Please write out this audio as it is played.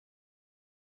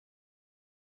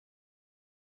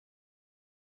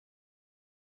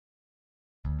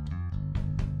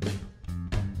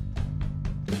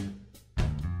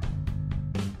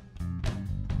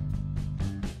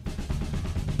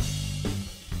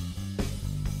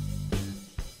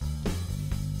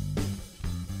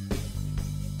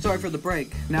sorry for the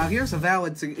break. Now here's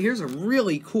a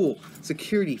really cool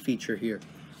security feature here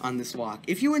on this lock.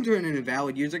 If you enter in an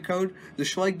invalid user code, the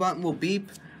Schlage button will beep,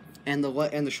 and the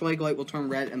Schlage light will turn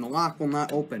red, and the lock will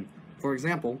not open. For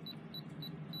example,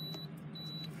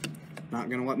 not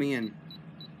gonna let me in.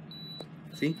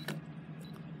 See?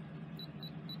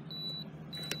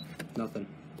 Nothing.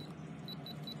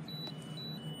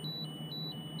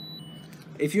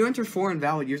 If you enter 4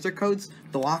 invalid user codes,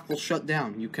 the lock will shut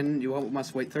down. You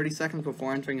must wait 30 seconds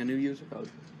before entering a new user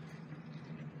code.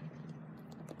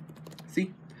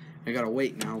 See? I gotta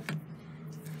wait now.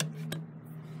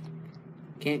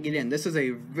 Can't get in. This is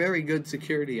a very good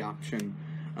security option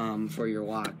for your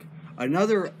lock.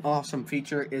 Another awesome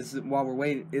feature is, while we're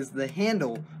waiting, is the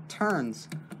handle turns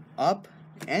up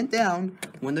and down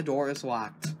when the door is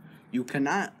locked.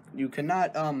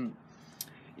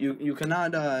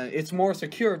 It's more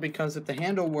secure, because if the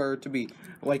handle were to be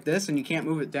like this and you can't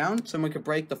move it down, someone could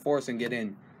break the force and get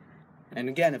in. And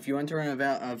again, if you enter in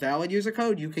a valid user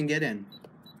code, you can get in.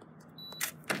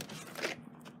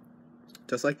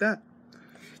 Just like that.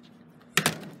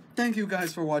 Thank you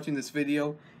guys for watching this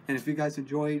video, and if you guys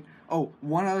enjoyed, oh,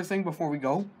 one other thing before we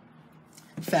go,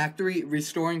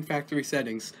 restoring factory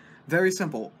settings. Very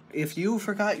simple. If you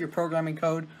forgot your programming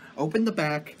code, open the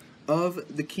back of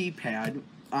the keypad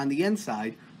on the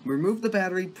inside, remove the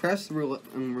battery, press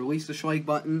and release the Schlage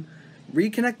button,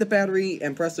 reconnect the battery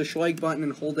and press the Schlage button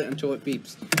and hold it until it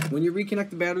beeps. When you reconnect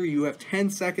the battery, you have 10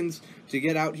 seconds to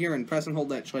get out here and press and hold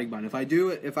that Schlage button.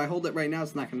 If I hold it right now,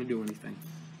 it's not going to do anything.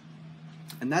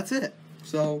 And that's it.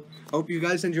 So, hope you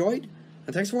guys enjoyed,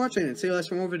 and thanks for watching, and see you guys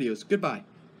for more videos. Goodbye.